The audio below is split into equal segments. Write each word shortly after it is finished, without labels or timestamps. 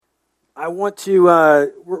I want to,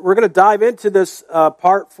 we're going to dive into this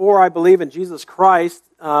part 4, I believe, in Jesus Christ.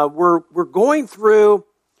 We're going through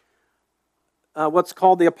what's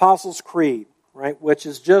called the Apostles' Creed, right? Which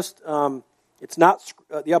is just, it's not,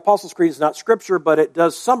 the Apostles' Creed is not Scripture, but it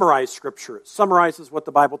does summarize Scripture. It summarizes what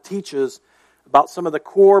the Bible teaches about some of the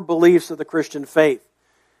core beliefs of the Christian faith.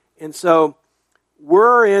 And so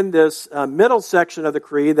we're in this middle section of the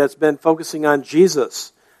Creed that's been focusing on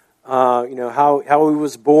Jesus. How he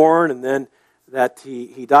was born, and then that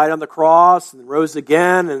he died on the cross and rose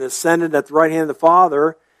again and ascended at the right hand of the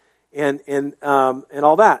Father, and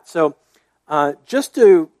all that. So, just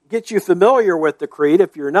to get you familiar with the Creed,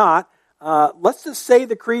 if you're not, let's just say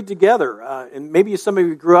the Creed together. And maybe some of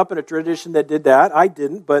you grew up in a tradition that did that. I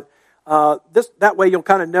didn't, but that way you'll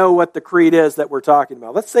kind of know what the Creed is that we're talking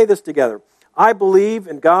about. Let's say this together. I believe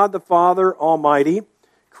in God the Father Almighty,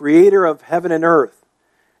 creator of heaven and earth,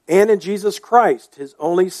 and in Jesus Christ, His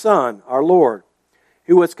only Son, our Lord,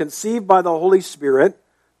 who was conceived by the Holy Spirit,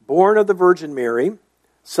 born of the Virgin Mary,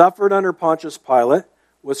 suffered under Pontius Pilate,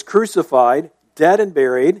 was crucified, dead and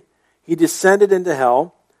buried. He descended into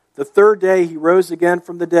hell. The third day He rose again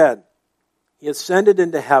from the dead. He ascended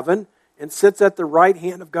into heaven and sits at the right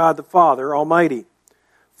hand of God the Father Almighty,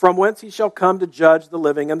 from whence He shall come to judge the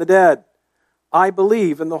living and the dead. I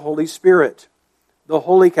believe in the Holy Spirit, the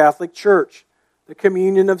Holy Catholic Church, the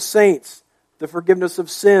communion of saints, the forgiveness of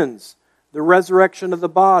sins, the resurrection of the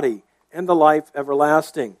body, and the life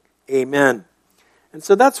everlasting. Amen. And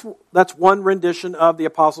so that's one rendition of the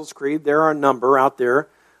Apostles' Creed. There are a number out there.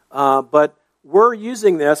 But we're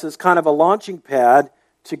using this as kind of a launching pad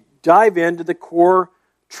to dive into the core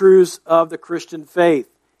truths of the Christian faith.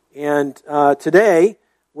 And today,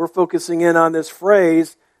 we're focusing in on this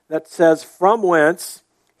phrase that says, from whence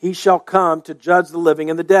He shall come to judge the living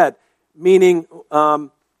and the dead. Meaning,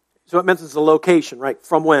 so it mentions the location, right?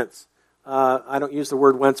 From whence. I don't use the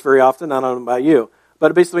word whence very often. I don't know about you.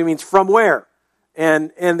 But it basically means from where.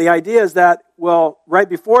 And the idea is that, well, right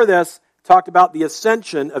before this, talked about the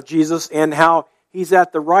ascension of Jesus and how He's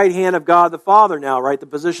at the right hand of God the Father now, right? The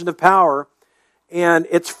position of power. And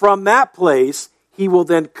it's from that place He will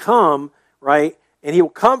then come, right? And He will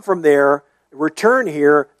come from there, return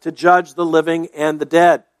here to judge the living and the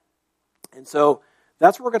dead. And so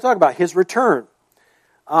that's what we're going to talk about, His return.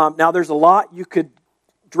 Now, there's a lot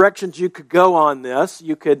directions you could go on this.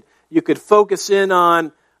 You could focus in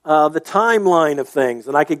on the timeline of things,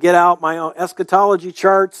 and I could get out my own eschatology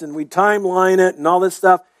charts, and we'd timeline it and all this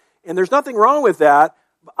stuff. And there's nothing wrong with that.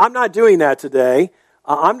 I'm not doing that today.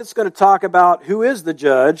 I'm just going to talk about who is the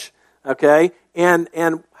judge, okay, and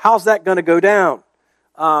how's that going to go down.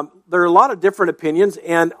 There are a lot of different opinions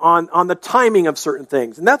and on the timing of certain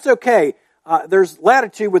things, and that's okay. There's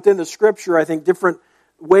latitude within the Scripture, I think, different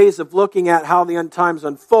ways of looking at how the end times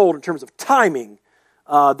unfold in terms of timing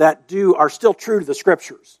that are still true to the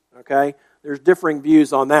Scriptures. Okay, there's differing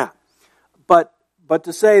views on that. But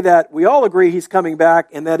to say that we all agree He's coming back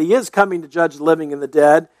and that He is coming to judge the living and the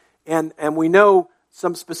dead, and we know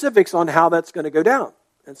some specifics on how that's going to go down.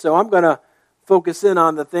 And so I'm going to focus in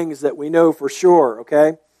on the things that we know for sure.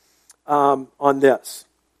 Okay, on this.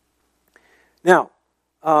 Now.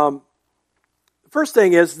 First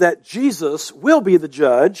thing is that Jesus will be the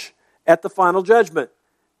judge at the final judgment.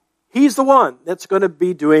 He's the one that's going to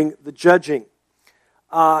be doing the judging.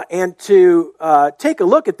 And to take a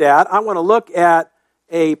look at that, I want to look at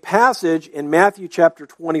a passage in Matthew chapter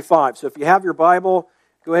 25. So if you have your Bible,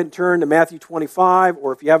 go ahead and turn to Matthew 25,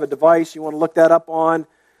 or if you have a device you want to look that up on,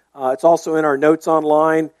 it's also in our notes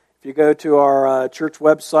online. If you go to our church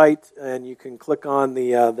website and you can click on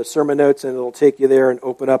the sermon notes, and it'll take you there and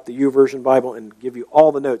open up the YouVersion Bible and give you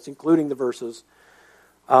all the notes, including the verses.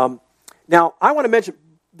 Now, I want to mention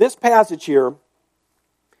this passage here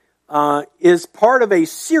is part of a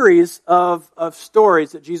series of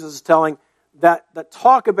stories that Jesus is telling that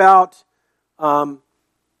talk about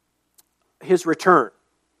His return.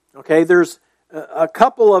 Okay, there's a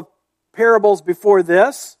couple of parables before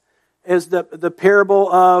this. Is the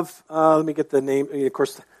parable of, let me get the name, of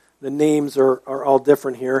course the names are all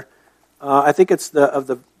different here. I think it's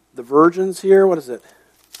the virgins here. What is it?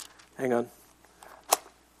 Hang on.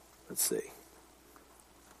 Let's see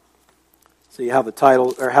how the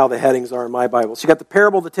title, or how the headings are in my Bible. So you got the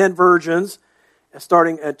parable of the 10 virgins,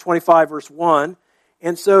 starting at 25 verse 1.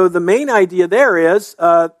 And so the main idea there is,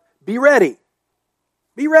 be ready.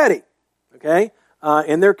 Be ready. Okay?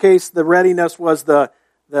 In their case, the readiness was the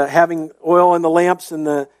having oil in the lamps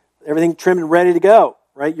and everything trimmed and ready to go,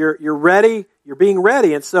 right? You're ready. You're being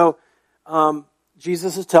ready, and so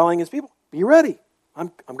Jesus is telling His people, "Be ready. I'm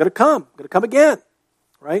going to come. I'm going to come again,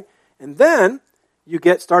 right?" And then you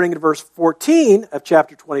get, starting in verse 14 of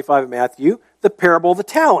chapter 25 of Matthew, the parable of the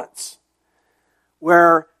talents,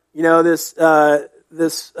 where,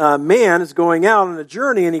 this man is going out on a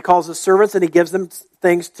journey, and he calls his servants, and he gives them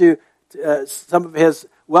things to some of his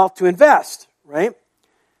wealth to invest, right?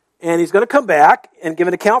 And he's going to come back and give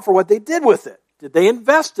an account for what they did with it. Did they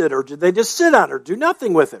invest it, or did they just sit on it, or do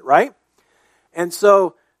nothing with it, right? And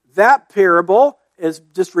so that parable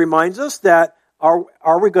just reminds us that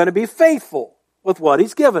are we going to be faithful with what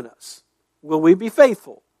he's given us? Will we be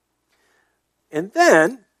faithful? And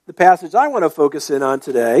then the passage I want to focus in on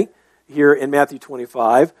today, here in Matthew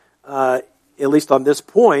 25, at least on this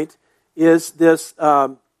point, is this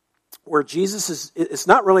where Jesus it's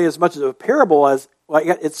not really as much of a parable as, well,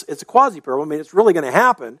 it's a quasi-parable. I mean, it's really going to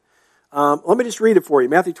happen. Let me just read it for you.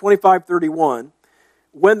 Matthew 25:31.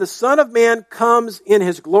 When the Son of Man comes in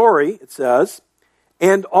his glory, it says,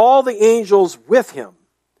 and all the angels with him,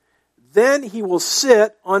 then he will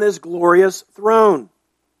sit on his glorious throne.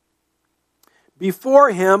 Before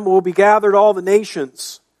him will be gathered all the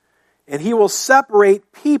nations, and he will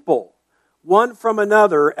separate people one from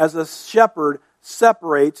another as a shepherd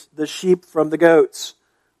separates the sheep from the goats.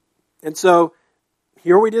 And so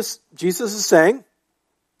here Jesus is saying,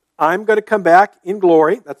 I'm going to come back in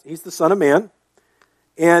glory. He's the Son of Man.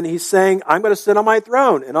 And he's saying, I'm going to sit on my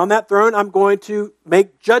throne. And on that throne, I'm going to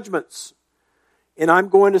make judgments. And I'm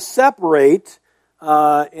going to separate,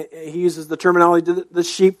 he uses the terminology, the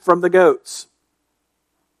sheep from the goats.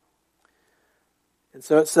 And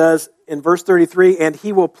so it says in verse 33, and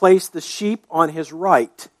he will place the sheep on his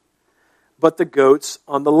right, but the goats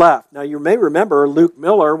on the left. Now you may remember Luke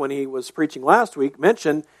Miller, when he was preaching last week,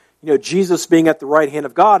 mentioned, Jesus being at the right hand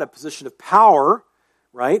of God, a position of power,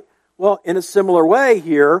 right? Well, in a similar way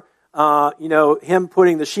here, him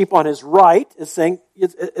putting the sheep on his right is saying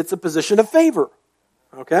it's a position of favor,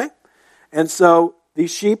 okay? And so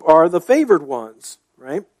these sheep are the favored ones,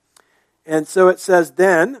 right? And so it says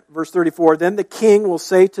then, verse 34, then the king will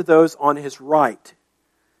say to those on his right,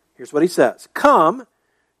 here's what he says, come,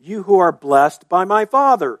 you who are blessed by my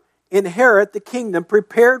Father, inherit the kingdom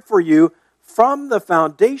prepared for you from the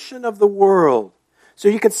foundation of the world. So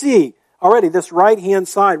you can see already this right-hand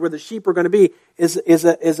side where the sheep are going to be is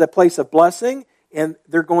a place of blessing, and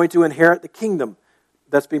they're going to inherit the kingdom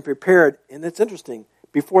that's being prepared. And it's interesting,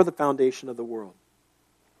 before the foundation of the world.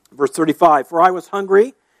 Verse 35, for I was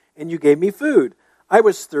hungry, and you gave me food. I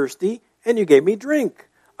was thirsty, and you gave me drink.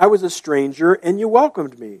 I was a stranger, and you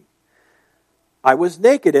welcomed me. I was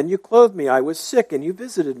naked, and you clothed me. I was sick, and you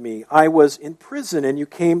visited me. I was in prison, and you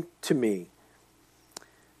came to me.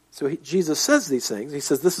 So Jesus says these things. He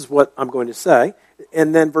says, this is what I'm going to say.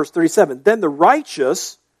 And then verse 37, then the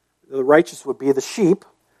righteous would be the sheep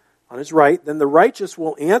on his right, then the righteous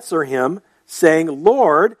will answer him, saying,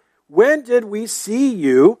 Lord, when did we see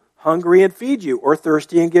you hungry and feed you, or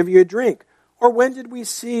thirsty and give you a drink? Or when did we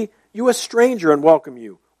see you a stranger and welcome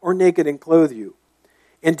you, or naked and clothe you?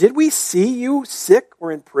 And did we see you sick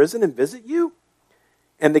or in prison and visit you?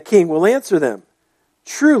 And the king will answer them,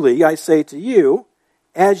 truly I say to you,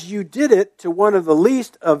 as you did it to one of the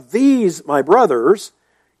least of these, my brothers,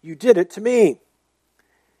 you did it to me.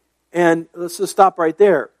 And let's just stop right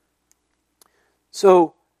there.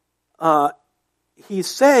 So he's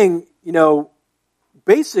saying,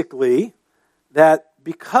 basically that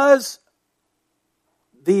because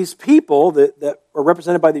these people that are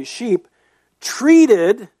represented by these sheep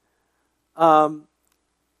treated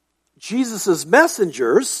Jesus'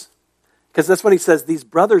 messengers, because that's when he says, these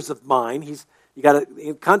brothers of mine, you got to,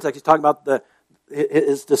 in context, he's talking about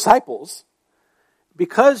his disciples.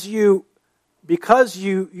 Because you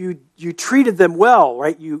treated them well,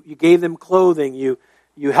 right? You gave them clothing, you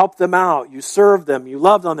helped them out, you served them, you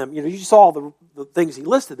loved on them. You saw the things he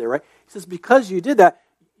listed there, right? He says, because you did that,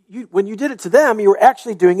 when you did it to them, you were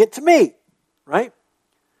actually doing it to me, right?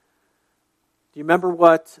 Do you remember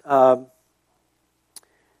what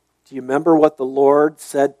the Lord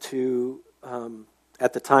said to?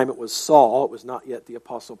 At the time it was Saul, it was not yet the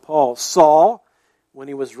Apostle Paul. Saul, when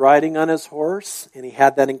he was riding on his horse and he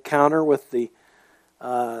had that encounter with the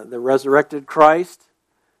resurrected Christ,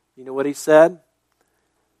 you know what he said?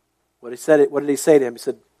 What did he say to him? He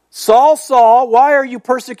said, Saul, Saul, why are you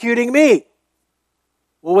persecuting me?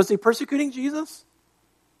 Well, was he persecuting Jesus?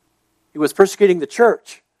 He was persecuting the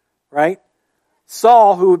church, right?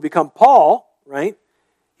 Saul, who would become Paul, right?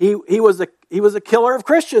 He was a killer of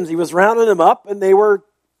Christians. He was rounding them up, and they were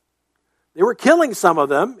killing some of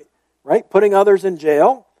them, right? Putting others in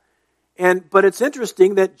jail. But it's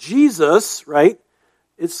interesting that Jesus, right,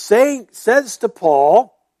 says to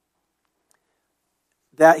Paul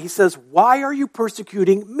that he says, "Why are you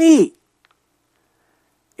persecuting me?"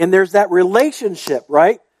 And there's that relationship,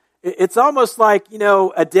 right? It's almost like,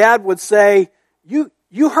 a dad would say, you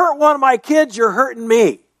hurt one of my kids, you're hurting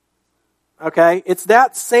me. Okay? It's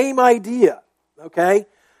that same idea. Okay?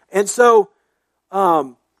 And so,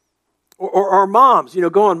 or moms,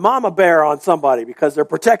 going mama bear on somebody because they're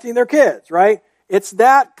protecting their kids, right? It's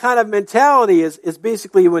that kind of mentality is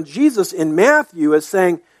basically when Jesus in Matthew is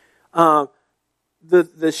saying,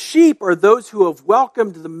 the sheep are those who have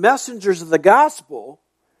welcomed the messengers of the gospel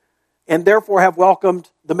and therefore have welcomed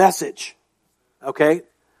the message. Okay?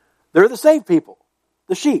 They're the saved people,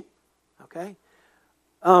 the sheep. Okay?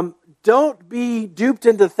 Don't be duped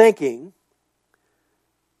into thinking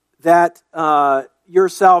that your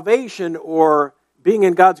salvation or being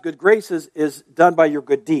in God's good graces is done by your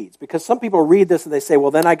good deeds. Because some people read this and they say,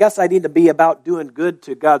 well, then I guess I need to be about doing good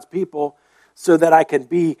to God's people so that I can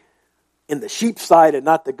be in the sheep side and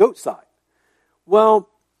not the goat side. Well,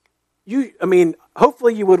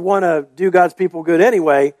 hopefully you would want to do God's people good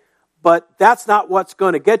anyway, but that's not what's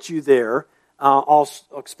going to get you there. I'll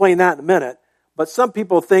explain that in a minute. But some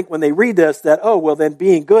people think when they read this that, then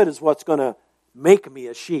being good is what's going to make me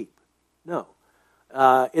a sheep. No.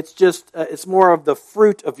 It's more of the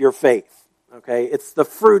fruit of your faith. Okay? It's the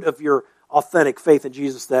fruit of your authentic faith in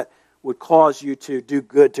Jesus that would cause you to do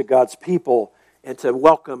good to God's people and to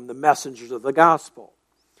welcome the messengers of the gospel.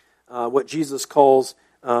 What Jesus calls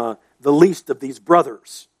the least of these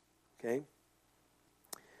brothers. Okay?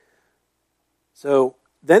 So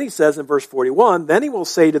then he says in verse 41, then he will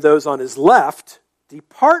say to those on his left,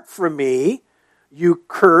 depart from me, you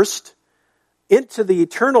cursed, into the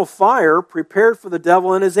eternal fire prepared for the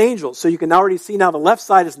devil and his angels. So you can already see now the left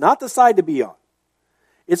side is not the side to be on.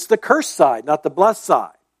 It's the cursed side, not the blessed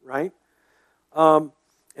side, right? And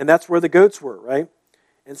that's where the goats were, right?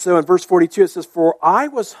 And so in verse 42 it says, for I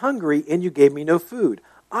was hungry and you gave me no food.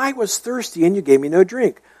 I was thirsty and you gave me no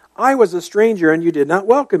drink. I was a stranger and you did not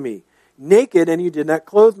welcome me. Naked and you did not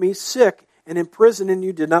clothe me. Sick and in prison and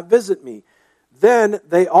you did not visit me. Then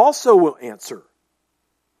they also will answer,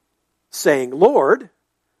 saying, Lord,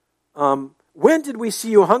 when did we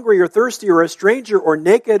see you hungry or thirsty or a stranger or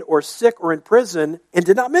naked or sick or in prison and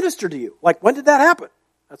did not minister to you? Like, when did that happen?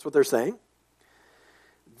 That's what they're saying.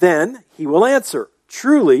 Then he will answer,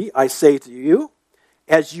 truly, I say to you,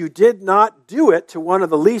 as you did not do it to one of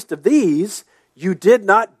the least of these, you did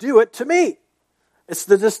not do it to me. It's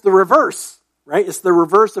just the reverse, right? It's the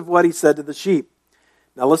reverse of what he said to the sheep.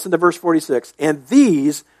 Now listen to verse 46. And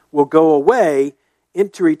these will go away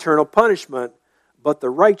into eternal punishment, but the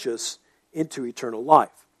righteous into eternal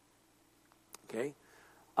life. Okay?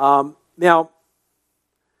 Now,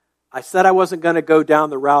 I said I wasn't going to go down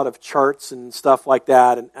the route of charts and stuff like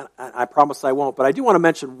that, and I promise I won't, but I do want to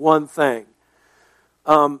mention one thing.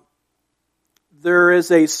 There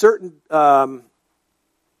is a certain,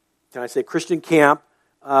 Christian camp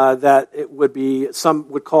that it would be, some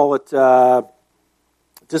would call it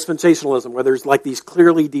dispensationalism, where there's like these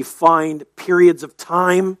clearly defined periods of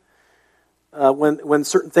time when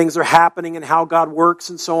certain things are happening and how God works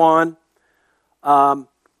and so on.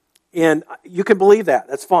 And you can believe that.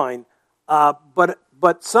 That's fine.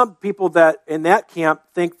 But some people that in that camp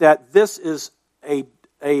think that this is a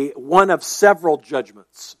one of several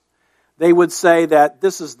judgments. They would say that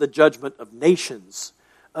this is the judgment of nations.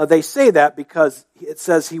 They say that because it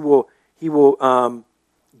says he will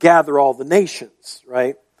gather all the nations,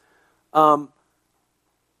 right?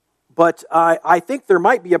 But I think there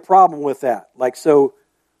might be a problem with that. Like, so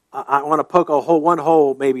I want to poke one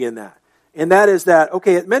hole maybe in that. And that is that,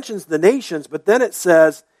 okay, it mentions the nations, but then it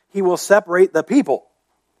says he will separate the people,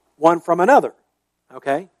 one from another,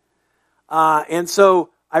 okay? And so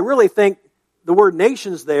I really think the word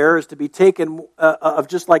nations there is to be taken of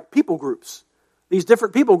just like people groups. These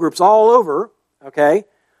different people groups all over, okay?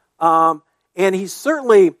 And he's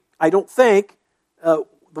certainly, I don't think, the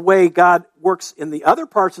way God works in the other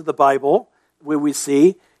parts of the Bible, where we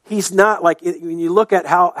see, he's not like, when you look at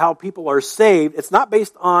how people are saved, it's not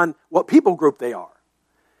based on what people group they are.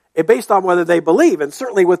 It's based on whether they believe. And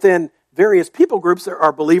certainly within various people groups, there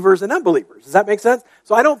are believers and unbelievers. Does that make sense?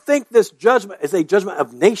 So I don't think this judgment is a judgment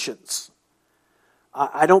of nations.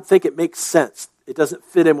 I don't think it makes sense. It doesn't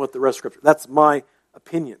fit in with the rest of Scripture. That's my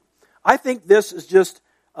opinion. I think this is just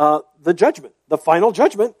the judgment, the final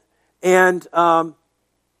judgment. And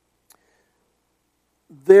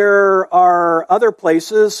there are other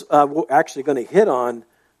places, we're actually going to hit on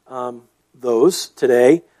those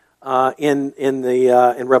today,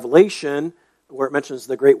 in Revelation, where it mentions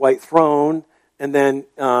the great white throne, and then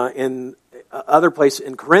in other places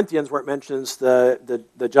in Corinthians, where it mentions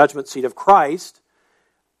the judgment seat of Christ.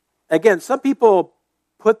 Again, some people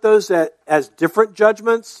put those as different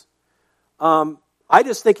judgments. I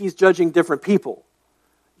just think he's judging different people,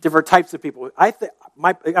 different types of people.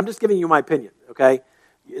 I'm just giving you my opinion, okay?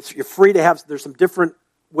 You're free to have, there's some different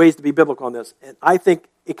ways to be biblical on this. And I think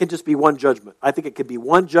it can just be one judgment. I think it could be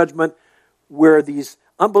one judgment where these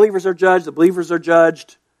unbelievers are judged, the believers are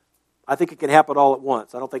judged. I think it can happen all at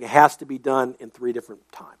once. I don't think it has to be done in 3 different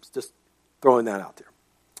times. Just throwing that out there.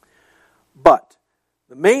 But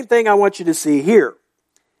the main thing I want you to see here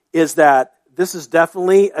is that this is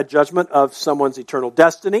definitely a judgment of someone's eternal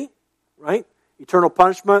destiny, right? Eternal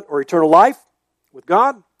punishment or eternal life with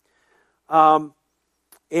God.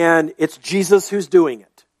 And it's Jesus who's doing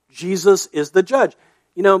it. Jesus is the judge.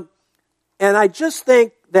 And I just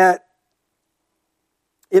think that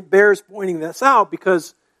it bears pointing this out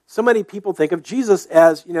because so many people think of Jesus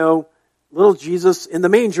as, little Jesus in the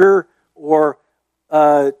manger, or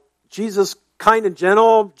Jesus kind and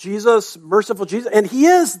gentle, Jesus, merciful Jesus. And he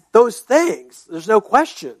is those things. There's no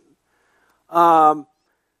question.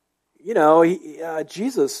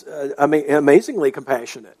 Jesus, amazingly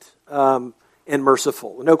compassionate and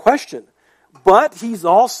merciful, no question. But he's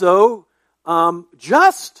also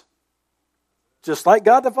just like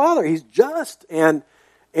God the Father. He's just, and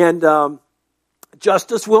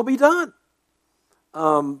justice will be done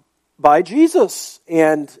by Jesus.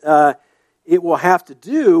 And it will have to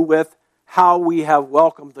do with how we have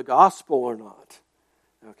welcomed the gospel or not.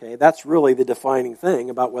 Okay, that's really the defining thing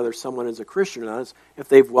about whether someone is a Christian or not, is if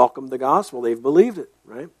they've welcomed the gospel, they've believed it,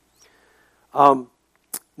 right?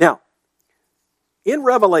 Now, in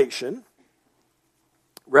Revelation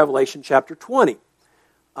chapter 20,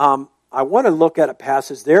 I want to look at a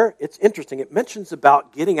passage there. It's interesting. It mentions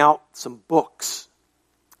about getting out some books.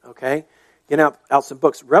 Okay? Getting out some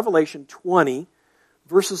books. Revelation 20,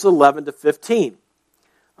 verses 11 to 15.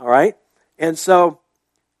 All right? And so,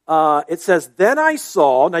 it says, then I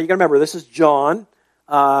saw, now you got to remember, this is John,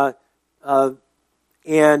 and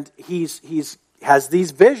he has these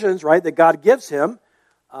visions, right, that God gives him.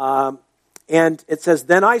 And it says,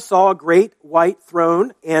 then I saw a great white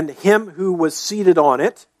throne and him who was seated on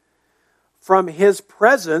it. From his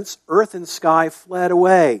presence, earth and sky fled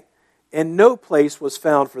away, and no place was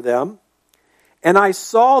found for them. And I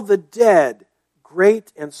saw the dead,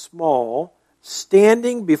 great and small,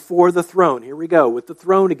 standing before the throne. Here we go with the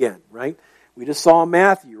throne again, right? We just saw in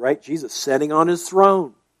Matthew, right? Jesus sitting on his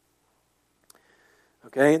throne.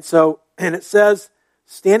 Okay, and it says,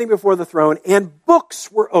 standing before the throne, and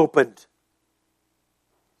books were opened.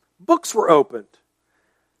 Books were opened.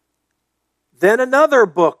 Then another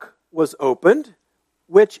book was opened,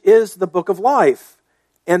 which is the book of life.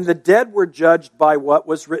 And the dead were judged by what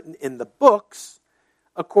was written in the books,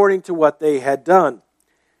 according to what they had done.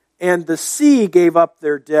 And the sea gave up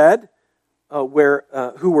their dead, who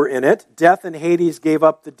were in it. Death and Hades gave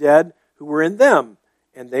up the dead who were in them,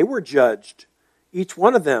 and they were judged, each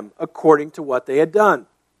one of them, according to what they had done.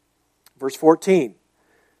 Verse 14.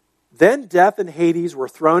 Then death and Hades were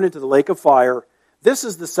thrown into the lake of fire. This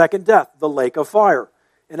is the second death, the lake of fire.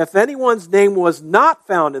 And if anyone's name was not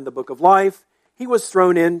found in the book of life, he was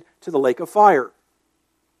thrown into the lake of fire.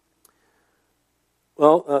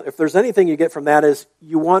 Well, if there's anything you get from that is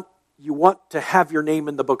you want to have your name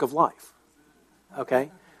in the book of life. Okay?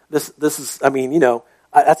 This is,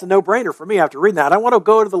 that's a no-brainer for me after reading that. I want to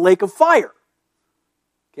go to the lake of fire.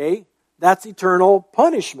 Okay? That's eternal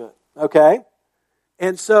punishment. Okay?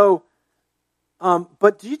 And so,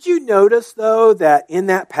 but did you notice, though, that in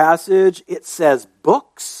that passage it says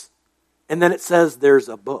books, and then it says there's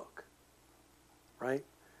a book, right?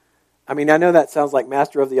 I know that sounds like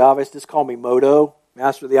Master of the Obvious. Just call me Moto,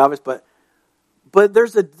 Master of the Obvious, but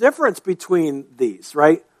there's a difference between these,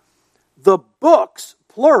 right? The books,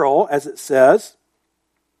 plural, as it says,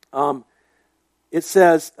 and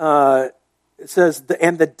the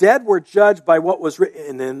dead were judged by what was written,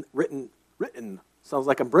 and then written, sounds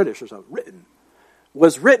like I'm British or something,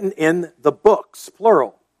 was written in the books,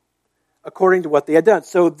 plural, according to what they had done.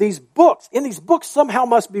 So in these books somehow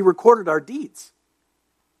must be recorded our deeds,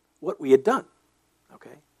 what we had done,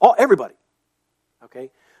 okay? Everybody, okay?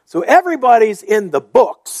 So everybody's in the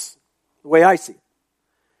books, the way I see it.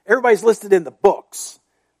 Everybody's listed in the books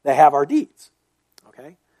that have our deeds,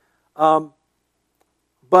 okay?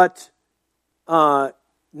 But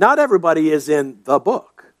not everybody is in the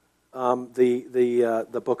book,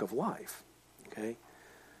 the book of life. Okay,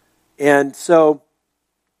 and so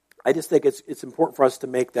I just think it's important for us to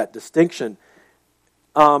make that distinction.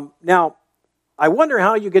 Now, I wonder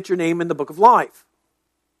how you get your name in the book of life.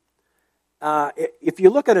 If you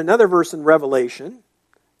look at another verse in Revelation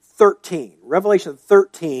 13,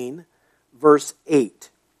 verse 8.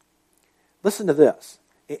 Listen to this.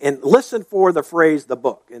 And listen for the phrase, the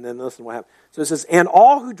book, and then listen what happens. So it says, and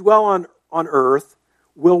all who dwell on earth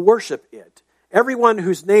will worship it. Everyone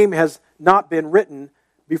whose name has not been written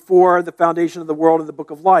before the foundation of the world in the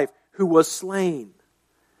book of life, who was slain.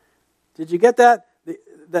 Did you get that?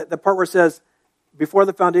 The part where it says, before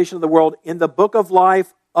the foundation of the world, in the book of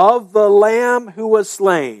life of the Lamb who was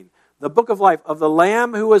slain. The book of life of the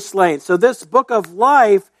Lamb who was slain. So this book of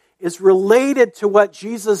life is related to what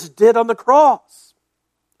Jesus did on the cross.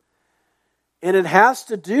 And it has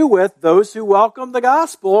to do with those who welcome the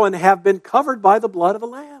gospel and have been covered by the blood of the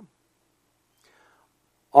Lamb.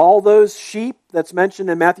 All those sheep that's mentioned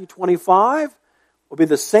in Matthew 25 will be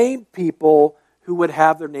the same people who would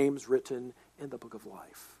have their names written in the book of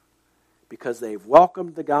life. Because they've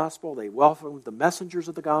welcomed the gospel, they welcomed the messengers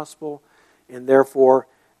of the gospel, and therefore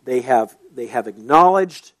they have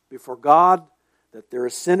acknowledged before God that they're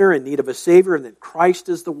a sinner in need of a Savior, and that Christ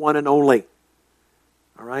is the one and only.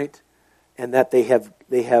 All right? And that they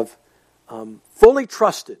have fully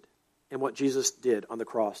trusted in what Jesus did on the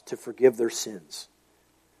cross to forgive their sins.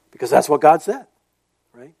 Because that's what God said.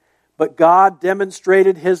 Right? But God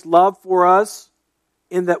demonstrated His love for us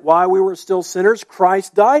in that while we were still sinners,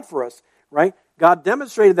 Christ died for us. Right? God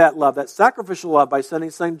demonstrated that love, that sacrificial love, by sending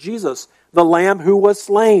His Son Jesus, the Lamb who was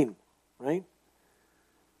slain. Right?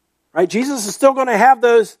 Right? Jesus is still going to have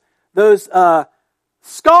those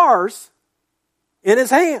scars in His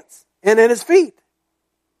hands and in His feet.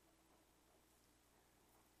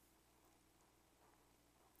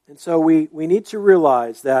 And so we need to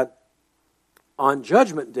realize that on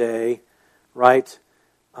Judgment Day, right,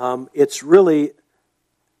 it's really,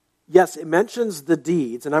 yes, it mentions the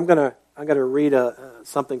deeds, and I'm going to read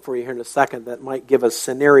something for you here in a second that might give a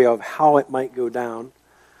scenario of how it might go down.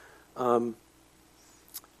 But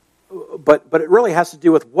it really has to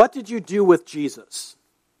do with, what did you do with Jesus?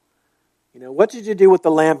 You know, what did you do with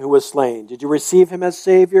the Lamb who was slain? Did you receive Him as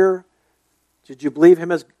Savior? Did you believe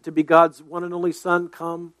Him as to be God's one and only Son,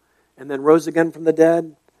 come and then rose again from the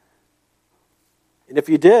dead? And if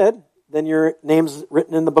you did, then your name's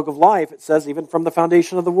written in the book of life. It says even from the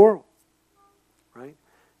foundation of the world. Right?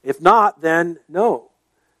 If not, then no.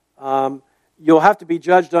 You'll have to be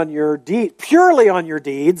judged on your deed, purely on your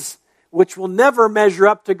deeds, which will never measure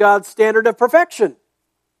up to God's standard of perfection.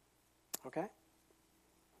 Okay?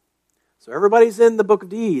 So everybody's in the book of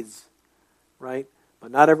deeds, right?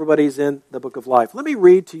 But not everybody's in the book of life. Let me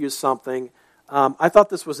read to you something. I thought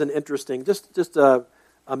this was an interesting, just a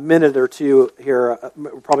minute or two here,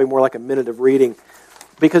 probably more like a minute of reading,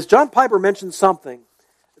 because John Piper mentioned something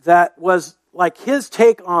that was like his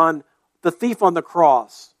take on the thief on the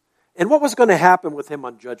cross and what was going to happen with him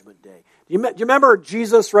on Judgment Day. Do you remember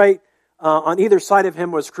Jesus, right? On either side of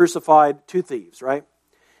Him was crucified two thieves, right?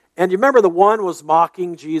 And you remember the one was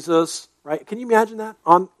mocking Jesus, right? Can you imagine that?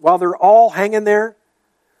 While they're all hanging there.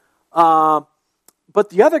 But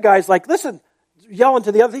the other guy's like, listen, yelling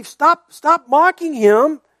to the other thief, stop mocking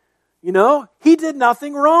him. You know, he did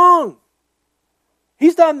nothing wrong.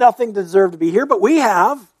 He's done nothing to deserve to be here, but we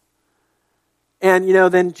have. And, you know,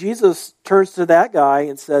 then Jesus turns to that guy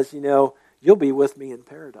and says, you know, you'll be with me in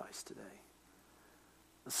paradise today.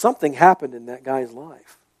 Something happened in that guy's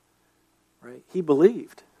life. Right? He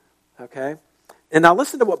believed. Okay? And now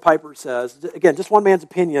listen to what Piper says. Again, just one man's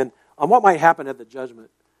opinion on what might happen at the judgment.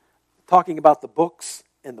 Talking about the books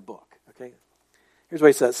and the book. Okay? Here's what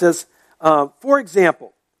he says. It says, for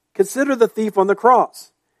example, consider the thief on the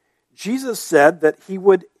cross. Jesus said that he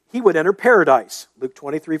would enter paradise. Luke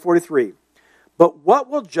 23:43. But what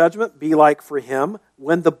will judgment be like for him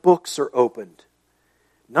when the books are opened?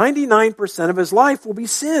 99% of his life will be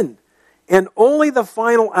sin, and only the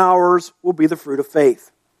final hours will be the fruit of faith.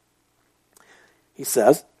 He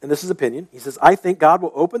says, and this is opinion, he says, I think God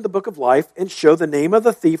will open the book of life and show the name of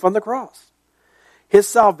the thief on the cross. His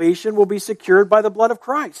salvation will be secured by the blood of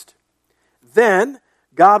Christ. Then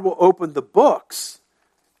God will open the books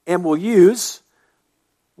and will use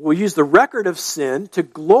the record of sin to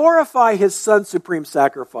glorify His Son's supreme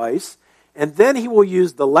sacrifice, and then He will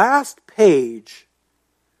use the last page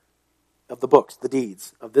of the books, the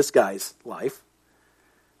deeds of this guy's life,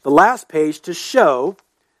 the last page to show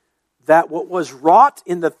that what was wrought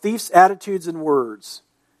in the thief's attitudes and words,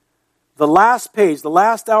 the last page, the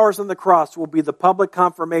last hours on the cross will be the public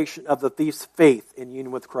confirmation of the thief's faith in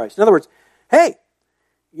union with Christ. In other words, hey,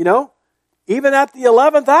 you know, even at the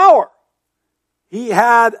 11th hour, he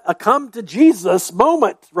had a come to Jesus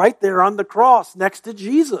moment right there on the cross next to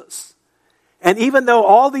Jesus. And even though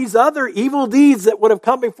all these other evil deeds that would have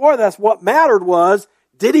come before, that's what mattered was,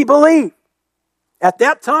 did he believe? At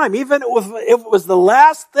that time, even if it was the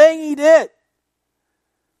last thing he did.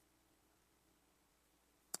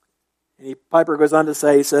 And Piper goes on to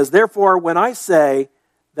say, he says, therefore, when I say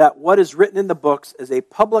that what is written in the books is a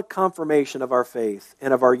public confirmation of our faith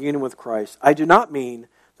and of our union with Christ, I do not mean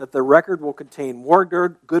that the record will contain more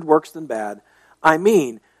good works than bad. I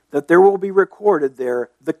mean that there will be recorded there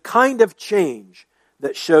the kind of change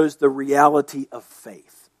that shows the reality of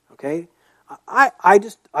faith. Okay? I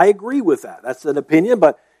agree with that. That's an opinion,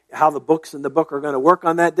 but how the books in the book are going to work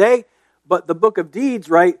on that day. But the book of deeds,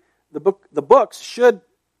 right? The books should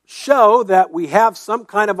show that we have some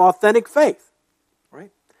kind of authentic faith,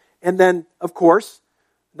 right? And then, of course,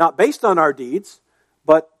 not based on our deeds,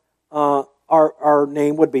 but our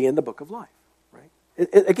name would be in the book of life, right?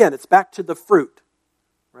 Again, it's back to the fruit,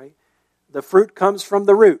 right? The fruit comes from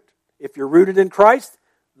the root. If you're rooted in Christ,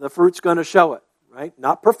 the fruit's going to show it, right?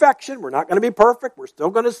 Not perfection. We're not going to be perfect. We're still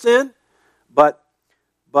going to sin, but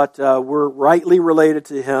we're rightly related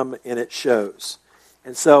to Him, and it shows.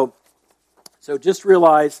 And so just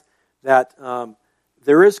realize that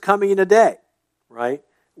there is coming a day, right,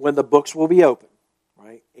 when the books will be open,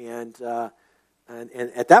 right? And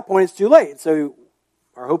at that point, it's too late. And so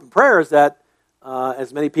our hope and prayer is that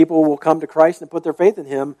as many people will come to Christ and put their faith in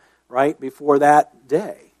Him, right, before that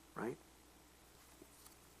day, right?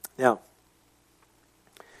 Now,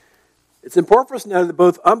 it's important for us to know that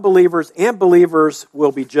both unbelievers and believers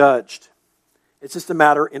will be judged. It's just a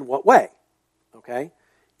matter in what way, okay?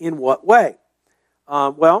 In what way?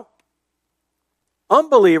 Well,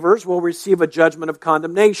 unbelievers will receive a judgment of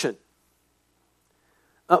condemnation.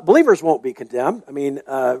 Believers won't be condemned. I mean,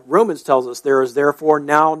 Romans tells us there is therefore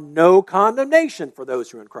now no condemnation for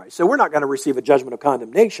those who are in Christ. So we're not going to receive a judgment of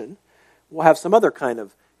condemnation. We'll have some other kind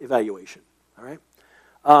of evaluation, all right?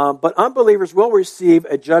 But unbelievers will receive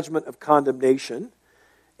a judgment of condemnation.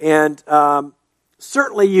 And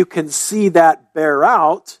certainly you can see that bear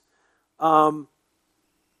out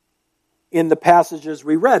in the passages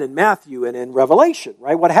we read in Matthew and in Revelation,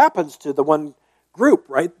 right? What happens to the one group,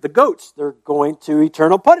 right? The goats, they're going to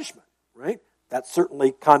eternal punishment, right? That's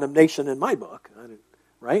certainly condemnation in my book,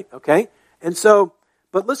 right? Okay? And so,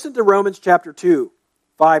 but listen to Romans chapter 2,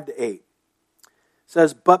 5-8. It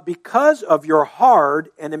says, but because of your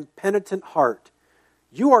hard and impenitent heart,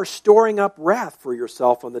 you are storing up wrath for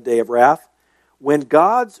yourself on the day of wrath, when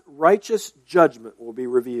God's righteous judgment will be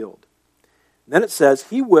revealed. And then it says,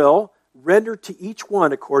 He will render to each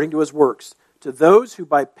one according to his works, to those who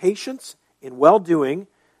by patience in well-doing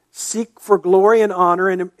seek for glory and honor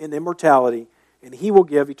and immortality, and He will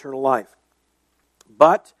give eternal life.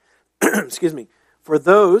 But, for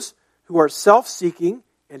those who are self-seeking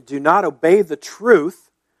and do not obey the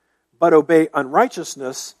truth, but obey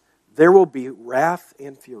unrighteousness, there will be wrath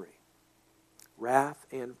and fury. Wrath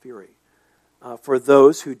and fury. For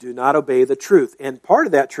those who do not obey the truth. And part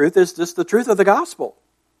of that truth is just the truth of the gospel,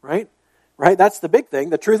 right? Right? That's the big thing,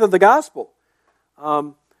 the truth of the gospel.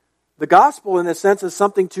 The gospel, in a sense, is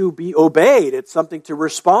something to be obeyed. It's something to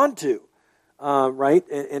respond to, right?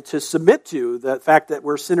 And to submit to the fact that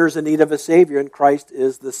we're sinners in need of a Savior, and Christ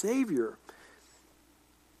is the Savior.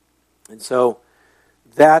 And so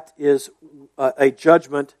that is a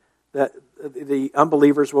judgment that the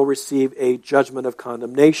unbelievers will receive, a judgment of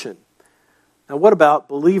condemnation. Now, what about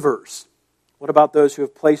believers? What about those who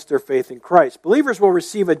have placed their faith in Christ? Believers will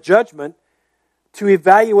receive a judgment to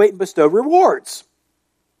evaluate and bestow rewards.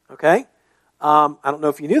 Okay? I don't know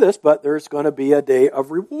if you knew this, but there's going to be a day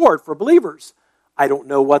of reward for believers. I don't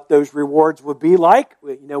know what those rewards would be like.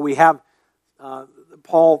 We have,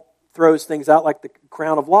 Paul throws things out like the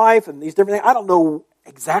crown of life and these different things. I don't know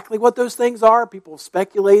exactly what those things are. People have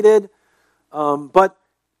speculated. But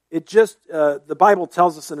it just, the Bible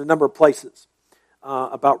tells us in a number of places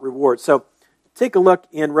about rewards. So take a look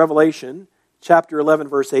in Revelation chapter 11,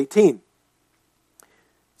 verse 18. It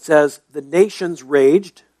says, the nations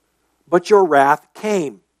raged, but your wrath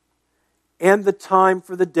came, and the time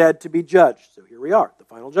for the dead to be judged. So here we are, the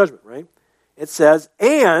final judgment, right? It says,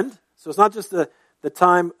 and, so it's not just the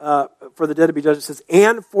time for the dead to be judged. It says,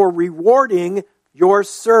 and for rewarding your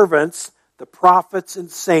servants, the prophets and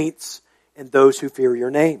saints, and those who fear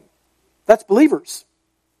your name. That's believers,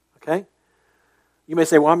 okay? You may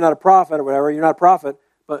say, well, I'm not a prophet or whatever. You're not a prophet,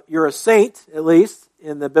 but you're a saint, at least,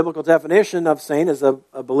 in the biblical definition of saint as a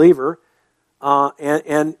believer.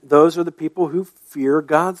 And those are the people who fear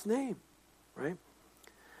God's name, right?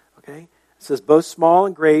 Okay? It says, both small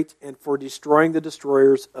and great, and for destroying the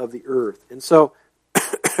destroyers of the earth. And so,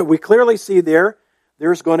 we clearly see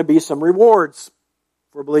there's going to be some rewards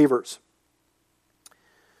for believers.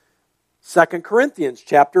 2 Corinthians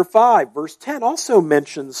chapter 5, verse 10 also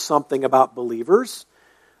mentions something about believers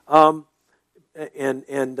and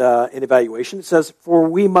evaluation. It says, for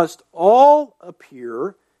we must all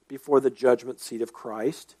appear before the judgment seat of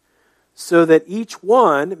Christ, so that each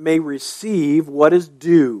one may receive what is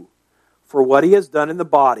due for what he has done in the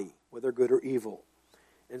body, whether good or evil.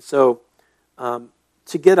 And so,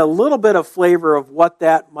 to get a little bit of flavor of what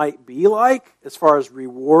that might be like as far as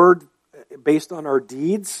reward based on our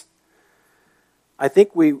deeds, I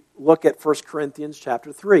think we look at 1 Corinthians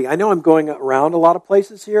chapter 3. I know I'm going around a lot of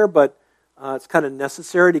places here, but it's kind of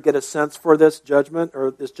necessary to get a sense for this judgment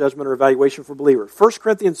or evaluation for believers. 1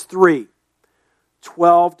 Corinthians 3,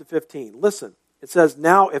 12 to 15. Listen, it says,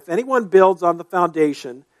 "Now if anyone builds on the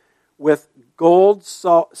foundation with gold,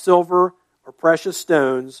 silver, or precious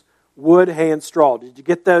stones, wood, hay, and straw." Did you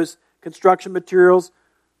get those construction materials?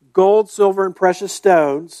 Gold, silver, and precious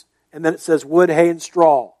stones. And then it says wood, hay, and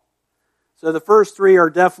straw. So the first three are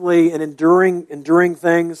definitely an enduring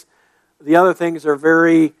things. The other things are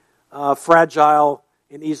very fragile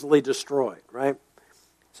and easily destroyed, right?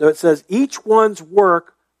 So it says each one's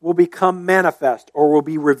work will become manifest or will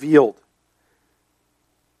be revealed.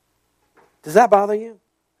 Does that bother you?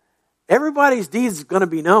 Everybody's deeds is going to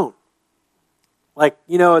be known. Like,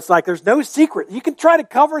 it's like there's no secret. You can try to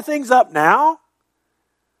cover things up now,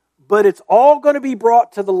 but it's all going to be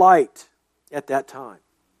brought to the light at that time.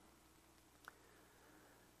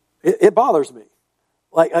 It bothers me.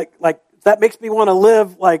 Like that makes me want to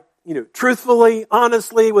live truthfully,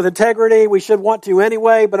 honestly, with integrity. We should want to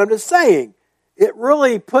anyway, but I'm just saying, it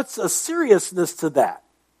really puts a seriousness to that.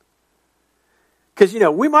 Because,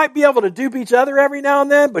 we might be able to dupe each other every now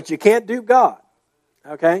and then, but you can't dupe God.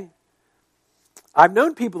 Okay? I've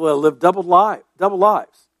known people that live double lives,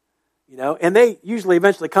 and they usually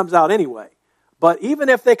eventually comes out anyway. But even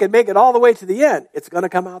if they can make it all the way to the end, it's going to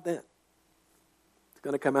come out then. It's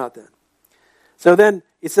going to come out then. So then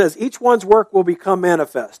it says, each one's work will become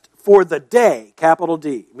manifest. For the day, capital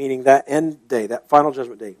D, meaning that end day, that final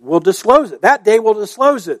judgment day, will disclose it. That day will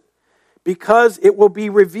disclose it. Because it will be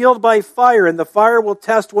revealed by fire, and the fire will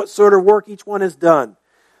test what sort of work each one has done.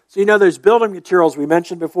 So there's building materials we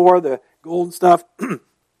mentioned before, the gold and stuff.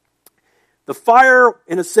 The fire,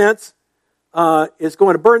 in a sense, is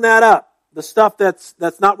going to burn that up. The stuff that's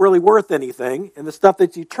not really worth anything, and the stuff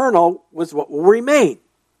that's eternal was what will remain.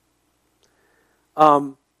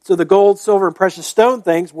 So the gold, silver, and precious stone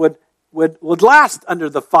things would last under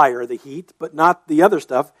the fire, the heat, but not the other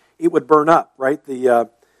stuff. It would burn up, right?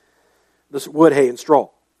 This wood, hay, and straw.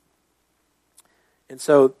 And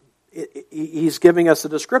so he's giving us a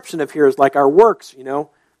description of here is like our works.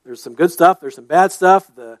 There's some good stuff, there's some bad stuff.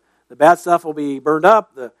 The bad stuff will be burned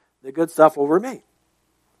up. The good stuff will remain.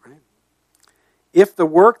 Right? If the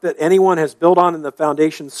work that anyone has built on in the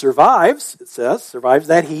foundation survives, it says, survives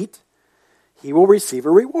that heat, he will receive a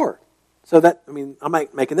reward. So that, I'm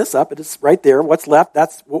not making this up. It's right there. What's left,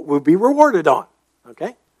 that's what will be rewarded on.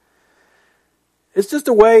 Okay? It's just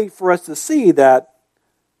a way for us to see that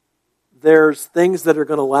there's things that are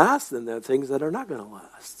going to last and there are things that are not going to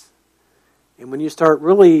last. And when you start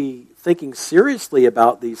really thinking seriously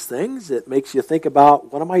about these things, it makes you think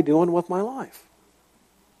about, what am I doing with my life?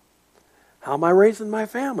 How am I raising my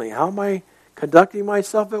family? How am I conducting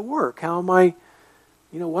myself at work? How am I,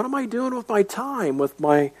 what am I doing with my time, with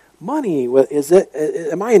my money?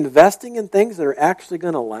 Am I investing in things that are actually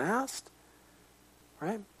going to last?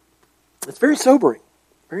 Right? It's very sobering.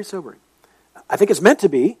 Very sobering. I think it's meant to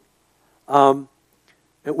be.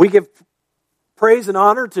 We give praise and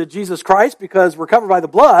honor to Jesus Christ because we're covered by the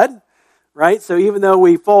blood, right? So even though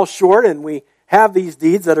we fall short and we have these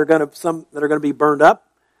deeds that are going to be burned up,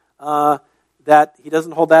 that He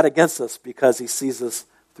doesn't hold that against us because He sees us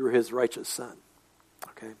through His righteous Son.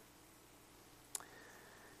 Okay.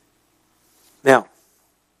 Now,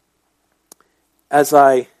 as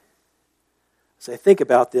I think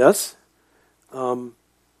about this.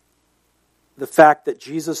 The fact that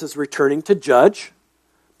Jesus is returning to judge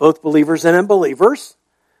both believers and unbelievers,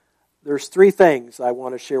 there's three things I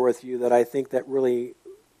want to share with you that I think that really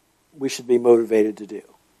we should be motivated to do.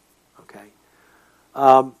 Okay.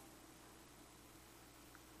 I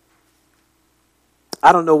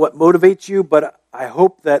don't know what motivates you, but I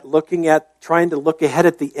hope that trying to look ahead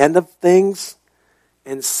at the end of things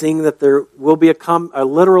and seeing that there will be a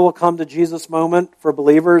literal come to Jesus moment for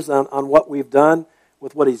believers on what we've done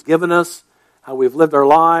with what He's given us, how we've lived our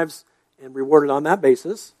lives, and rewarded on that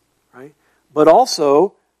basis, right? But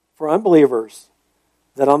also for unbelievers,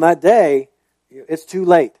 that on that day, it's too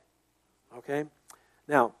late, okay?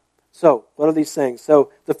 Now, so what are these things?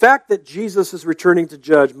 So the fact that Jesus is returning to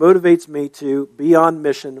judge motivates me to be on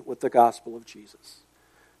mission with the gospel of Jesus.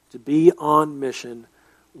 To be on mission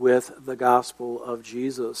with the gospel of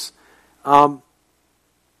Jesus.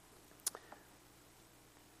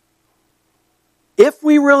 if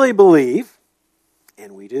we really believe,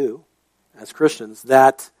 and we do as Christians,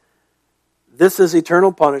 that this is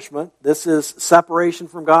eternal punishment, this is separation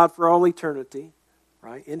from God for all eternity,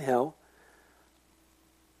 right, in hell,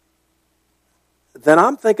 then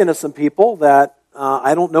I'm thinking of some people that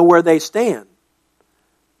I don't know where they stand.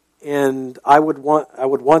 And I would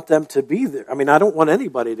want them to be there. I mean, I don't want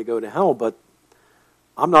anybody to go to hell, but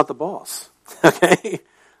I'm not the boss. Okay?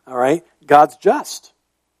 All right? God's just.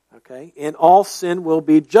 Okay? And all sin will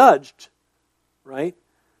be judged. Right?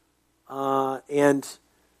 And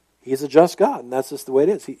He's a just God, and that's just the way it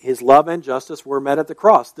is. His love and justice were met at the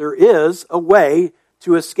cross. There is a way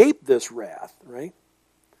to escape this wrath, right?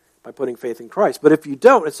 By putting faith in Christ. But if you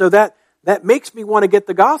don't, and so that makes me want to get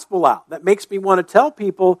the gospel out. That makes me want to tell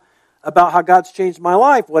people about how God's changed my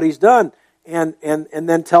life, what He's done, and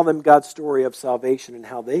then tell them God's story of salvation and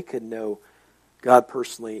how they can know God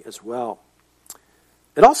personally as well.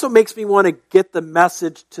 It also makes me want to get the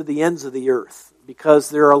message to the ends of the earth, because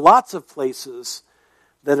there are lots of places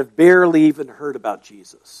that have barely even heard about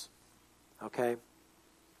Jesus, okay?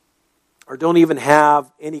 Or don't even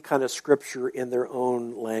have any kind of scripture in their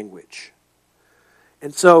own language.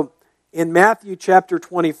 And so, in Matthew chapter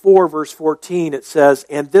 24, verse 14, it says,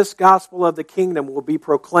 "And this gospel of the kingdom will be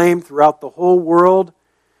proclaimed throughout the whole world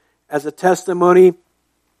as a testimony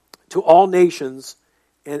to all nations."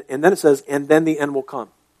 And then it says, "And then the end will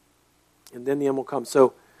come." And then the end will come.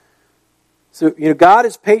 So God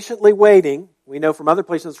is patiently waiting, we know from other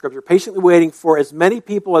places in Scripture, patiently waiting for as many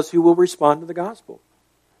people as who will respond to the gospel.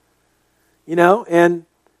 And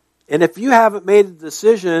if you haven't made the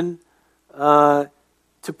decision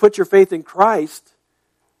to put your faith in Christ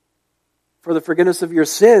for the forgiveness of your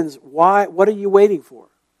sins, what are you waiting for?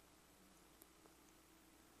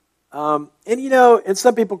 And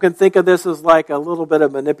some people can think of this as like a little bit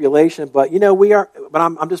of manipulation, but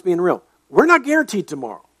I'm just being real. We're not guaranteed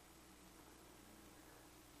tomorrow.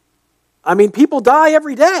 I mean, people die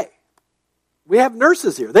every day. We have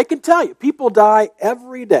nurses here. They can tell you, people die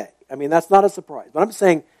every day. I mean, that's not a surprise. But I'm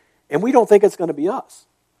saying, and we don't think it's going to be us.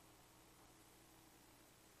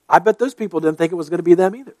 I bet those people didn't think it was going to be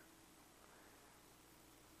them either.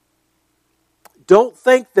 Don't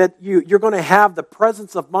think that you're going to have the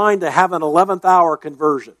presence of mind to have an 11th hour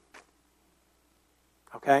conversion.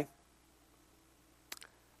 Okay?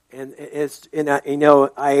 And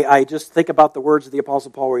I just think about the words of the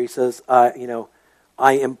Apostle Paul where he says, I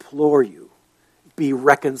implore you, be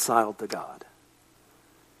reconciled to God.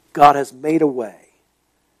 God has made a way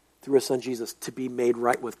through His Son Jesus to be made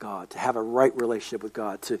right with God, to have a right relationship with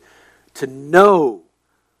God, to know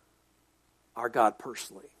our God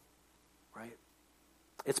personally. Right?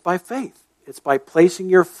 It's by faith. It's by placing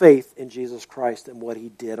your faith in Jesus Christ and what He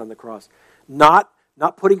did on the cross. Not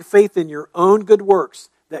putting faith in your own good works,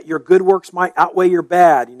 that your good works might outweigh your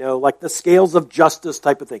bad, like the scales of justice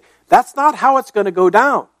type of thing. That's not how it's going to go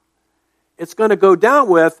down. It's going to go down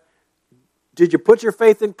with, did you put your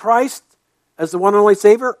faith in Christ as the one and only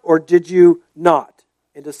Savior, or did you not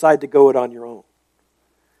and decide to go it on your own?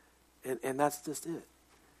 And that's just it.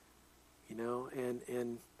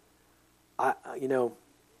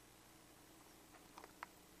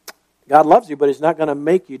 God loves you, but He's not going to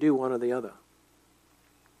make you do one or the other.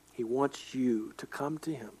 He wants you to come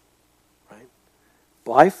to Him, right?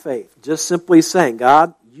 By faith, just simply saying,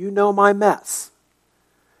 God, you know my mess,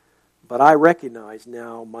 but I recognize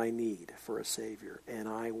now my need for a Savior, and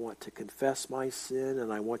I want to confess my sin,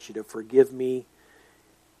 and I want you to forgive me.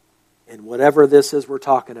 And whatever this is we're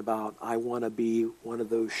talking about, I want to be one of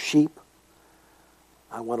those sheep.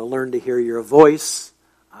 I want to learn to hear your voice.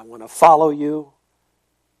 I want to follow you.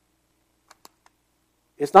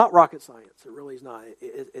 It's not rocket science. It really is not.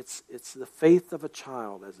 It's the faith of a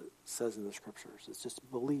child, as it says in the Scriptures. It's just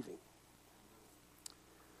believing.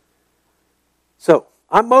 So,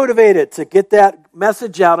 I'm motivated to get that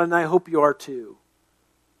message out, and I hope you are too.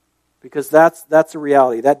 Because that's a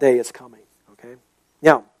reality. That day is coming. Okay?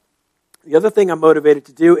 Now, the other thing I'm motivated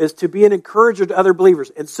to do is to be an encourager to other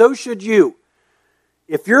believers. And so should you.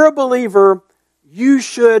 If you're a believer, you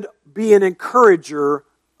should be an encourager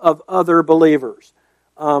of other believers.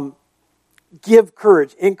 Give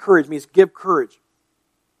courage. Encourage means give courage.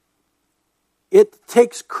 It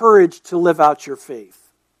takes courage to live out your faith.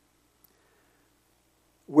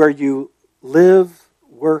 Where you live,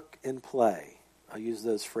 work, and play. I'll use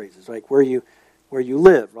those phrases. Like where you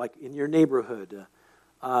live, like in your neighborhood.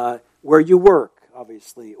 Where you work,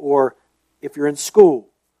 obviously. Or if you're in school.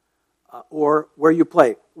 Or where you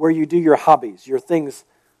play. Where you do your hobbies. Your things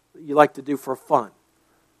you like to do for fun.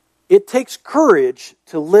 It takes courage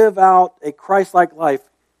to live out a Christ-like life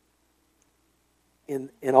in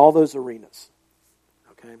all those arenas.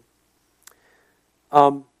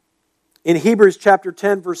 In Hebrews chapter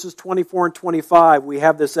 10, verses 24 and 25, we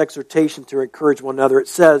have this exhortation to encourage one another. It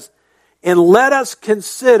says, "And let us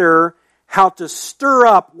consider how to stir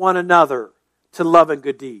up one another to love and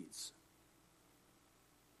good deeds."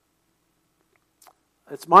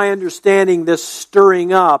 It's my understanding this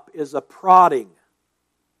stirring up is a prodding.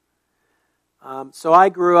 So I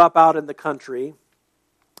grew up out in the country,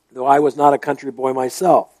 though I was not a country boy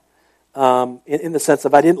myself. In the sense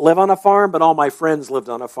of I didn't live on a farm, but all my friends lived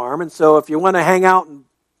on a farm. And so if you want to hang out and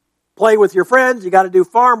play with your friends, you got to do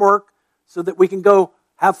farm work so that we can go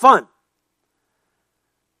have fun.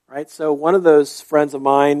 Right? So one of those friends of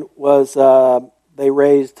mine was, they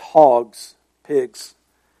raised hogs, pigs.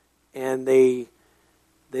 And they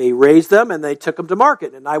raised them and they took them to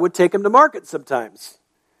market. And I would take them to market sometimes.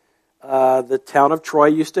 The town of Troy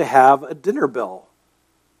used to have a dinner bell.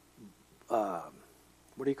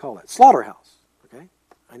 What do you call it? Slaughterhouse. Okay,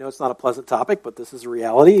 I know it's not a pleasant topic, but this is a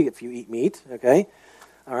reality if you eat meat. Okay,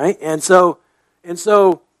 all right, and so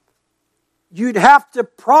you'd have to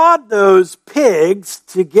prod those pigs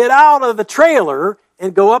to get out of the trailer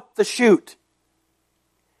and go up the chute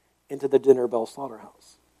into the dinner bell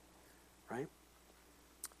slaughterhouse. Right?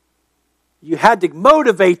 You had to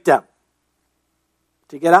motivate them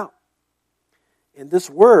to get out. And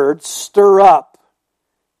this word, stir up,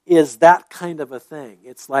 is that kind of a thing.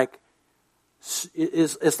 It's like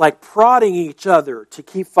prodding each other to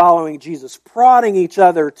keep following Jesus, prodding each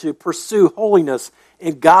other to pursue holiness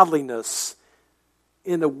and godliness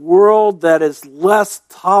in a world that is less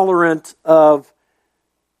tolerant of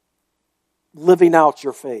living out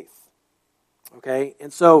your faith. Okay?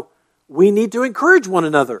 And so we need to encourage one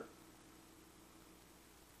another.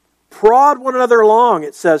 Prod one another along,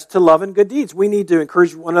 it says, to love and good deeds. We need to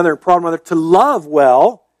encourage one another and prod one another to love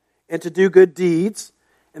well and to do good deeds.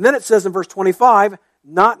 And then it says in verse 25,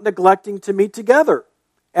 not neglecting to meet together,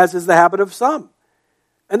 as is the habit of some.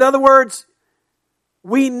 In other words,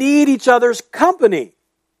 we need each other's company,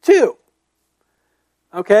 too.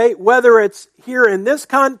 Okay? Whether it's here in this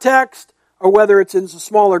context, or whether it's in a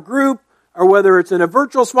smaller group, or whether it's in a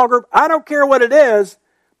virtual small group, I don't care what it is,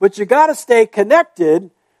 but you got to stay connected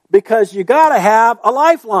because you got to have a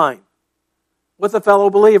lifeline with a fellow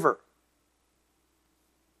believer.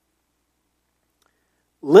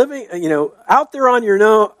 Living, out there on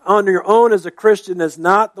your own as a Christian is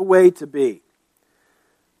not the way to be.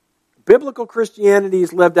 Biblical Christianity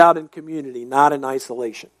is lived out in community, not in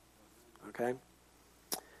isolation. Okay?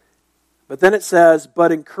 But then it says,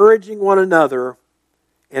 but encouraging one another,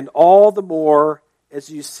 and all the more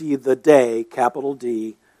as you see the day, capital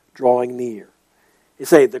D, drawing near. You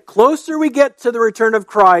say, the closer we get to the return of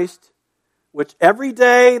Christ, which every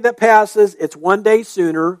day that passes, it's one day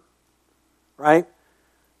sooner, right?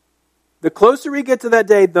 The closer we get to that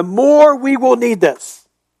day, the more we will need this.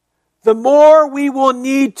 The more we will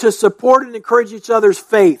need to support and encourage each other's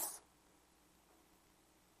faith.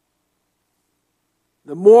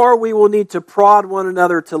 The more we will need to prod one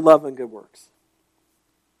another to love and good works.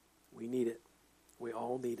 We need it. We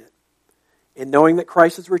all need it. And knowing that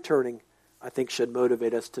Christ is returning, I think should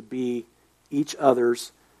motivate us to be each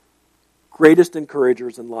other's greatest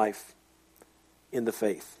encouragers in life in the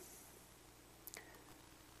faith.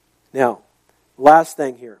 Now, last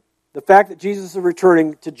thing here. The fact that Jesus is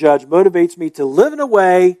returning to judge motivates me to live in a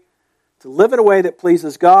way that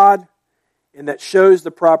pleases God and that shows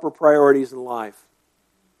the proper priorities in life.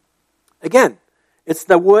 Again, it's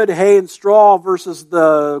the wood, hay, and straw versus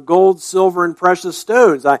the gold, silver, and precious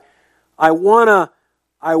stones. I want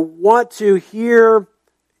to hear,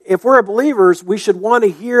 if we're believers, we should want to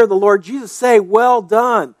hear the Lord Jesus say, well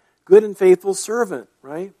done, good and faithful servant,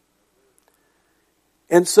 right?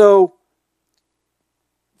 And so,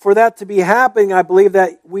 for that to be happening, I believe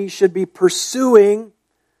that we should be pursuing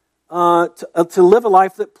to live a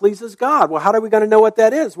life that pleases God. Well, how are we going to know what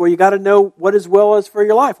that is? Well, you got to know what His will is for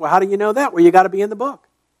your life. Well, how do you know that? Well, you got to be in the book,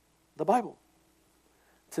 the Bible,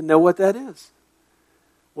 to know what that is.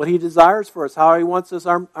 What He desires for us, how He wants us,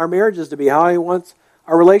 our marriages to be, how He wants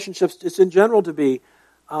our relationships just in general to be,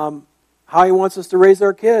 how He wants us to raise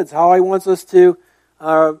our kids, how He wants us to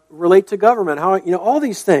relate to government, how all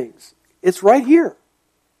these things. It's right here.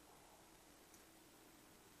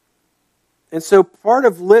 And so part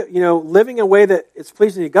of living in a way that is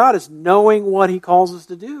pleasing to God is knowing what He calls us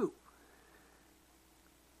to do.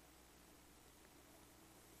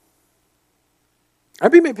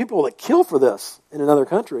 I'd be many people that kill for this in another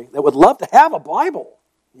country that would love to have a Bible.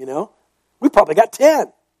 We probably got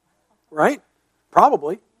 10, right?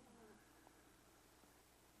 Probably.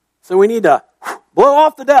 So we need to blow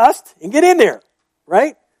off the dust and get in there,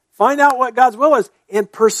 right? Find out what God's will is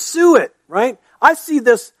and pursue it, right? I see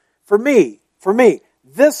this for me,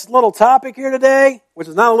 this little topic here today, which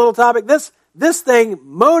is not a little topic, this thing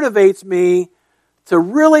motivates me to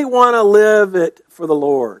really want to live it for the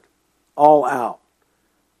Lord, all out.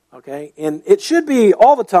 Okay? And it should be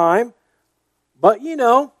all the time, but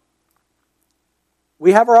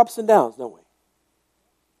we have our ups and downs, don't we?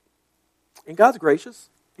 And God's gracious.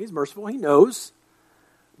 He's merciful. He knows.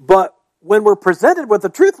 But when we're presented with a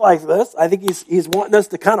truth like this, I think He's wanting us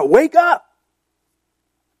to kind of wake up.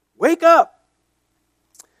 Wake up.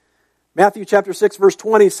 Matthew chapter 6, verse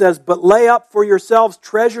 20 says, "But lay up for yourselves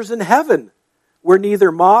treasures in heaven, where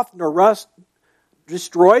neither moth nor rust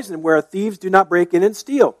destroys, and where thieves do not break in and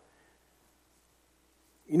steal."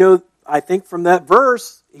 I think from that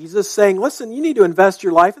verse, He's just saying, listen, you need to invest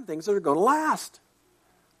your life in things that are going to last.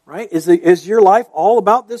 Right? Is your life all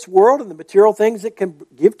about this world and the material things it can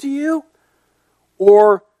give to you?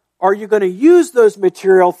 Or are you going to use those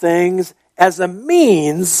material things as a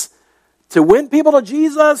means to win people to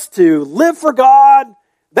Jesus, to live for God?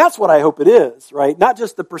 That's what I hope it is, right? Not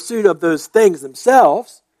just the pursuit of those things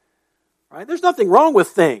themselves, right? There's nothing wrong with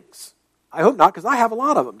things. I hope not, because I have a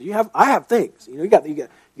lot of them. I have things.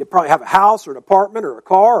 You probably have a house or an apartment or a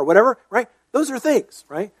car or whatever, right? Those are things,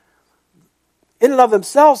 right? In and of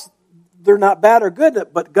themselves, they're not bad or good,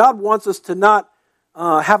 but God wants us to not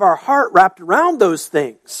have our heart wrapped around those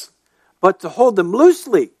things, but to hold them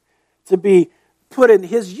loosely, to be put in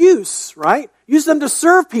His use, right? Use them to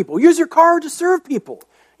serve people. Use your car to serve people.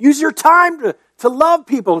 Use your time to love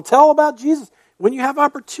people, to tell about Jesus when you have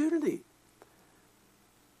opportunity.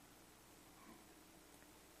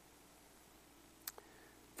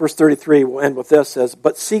 Verse 33, we'll end with this, says,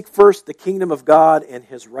 "But seek first the kingdom of God and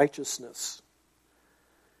His righteousness,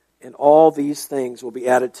 and all these things will be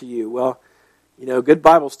added to you." Well, a good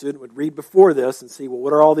Bible student would read before this and see, well,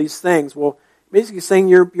 what are all these things? Well, basically saying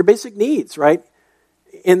your basic needs, right?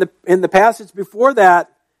 In the passage before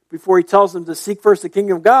that, before he tells them to seek first the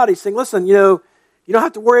kingdom of God, he's saying, listen, you don't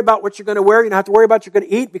have to worry about what you're going to wear. You don't have to worry about what you're going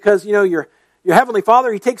to eat, because, your Heavenly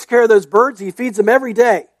Father, He takes care of those birds. He feeds them every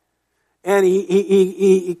day. And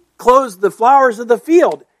he clothes the flowers of the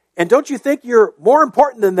field. And don't you think you're more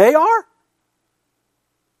important than they are?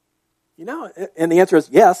 And the answer is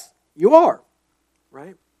yes, you are.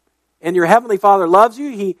 Right? And your Heavenly Father loves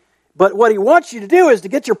you. But what He wants you to do is to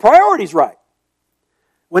get your priorities right.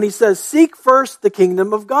 When He says, seek first the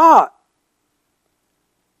kingdom of God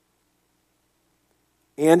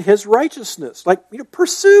and His righteousness.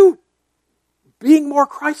 Pursue being more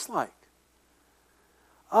Christ-like.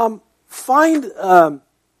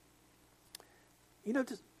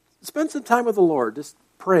 Just spend some time with the Lord, just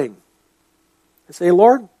praying. And say,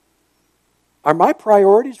 Lord, are my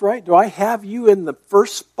priorities right? Do I have You in the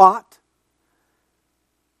first spot?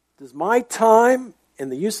 Does my time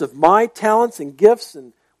and the use of my talents and gifts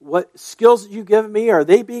and what skills that You've given me, are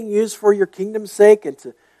they being used for Your kingdom's sake and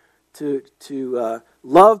to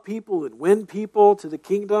love people and win people to the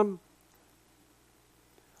kingdom?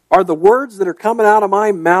 Are the words that are coming out of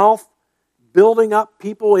my mouth building up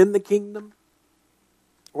people in the kingdom?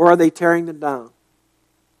 Or are they tearing them down?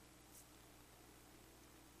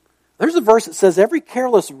 There's a verse that says every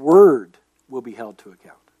careless word will be held to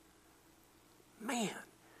account. Man,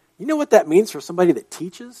 you know what that means for somebody that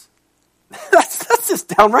teaches? That's just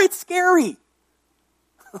downright scary.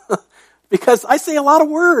 Because I say a lot of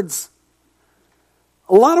words.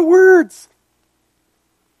 A lot of words.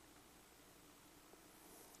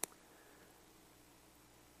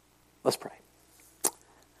 Let's pray.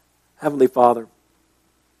 Heavenly Father,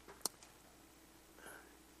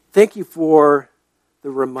 thank You for the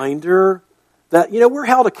reminder that, we're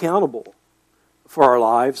held accountable for our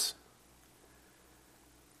lives.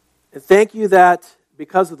 And thank You that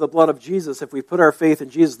because of the blood of Jesus, if we put our faith in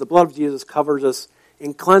Jesus, the blood of Jesus covers us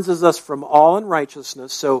and cleanses us from all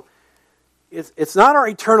unrighteousness. So it's not our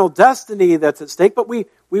eternal destiny that's at stake, but we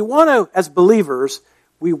want to, as believers,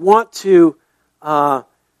 we want to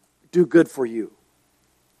do good for You.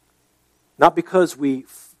 Not because we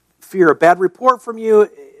fear a bad report from You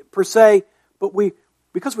per se, but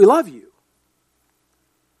because we love You.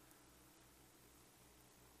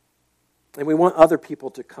 And we want other people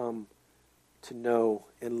to come to know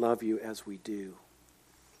and love You as we do.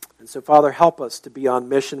 And so, Father, help us to be on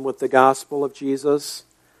mission with the gospel of Jesus.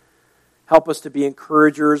 Help us to be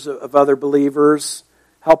encouragers of other believers.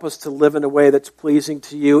 Help us to live in a way that's pleasing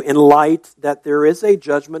to You, in light that there is a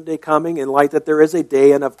judgment day coming, in light that there is a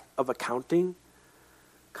day of accounting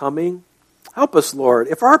coming. Help us, Lord.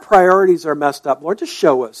 If our priorities are messed up, Lord, just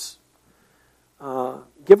show us.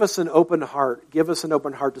 Give us an open heart. Give us an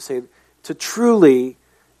open heart to say, to truly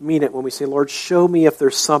mean it when we say, Lord, show me if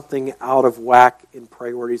there's something out of whack in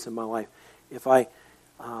priorities in my life. If I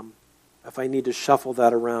need to shuffle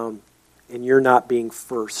that around and you're not being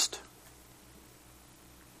first.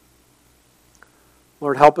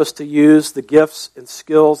 Lord, help us to use the gifts and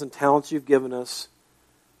skills and talents you've given us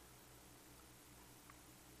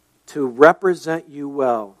to represent you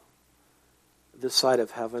well this side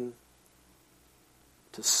of heaven,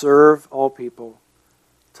 to serve all people,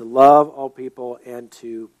 to love all people, and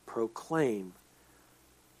to proclaim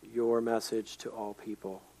your message to all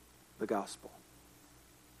people, the gospel.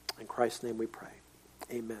 In Christ's name we pray.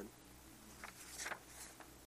 Amen.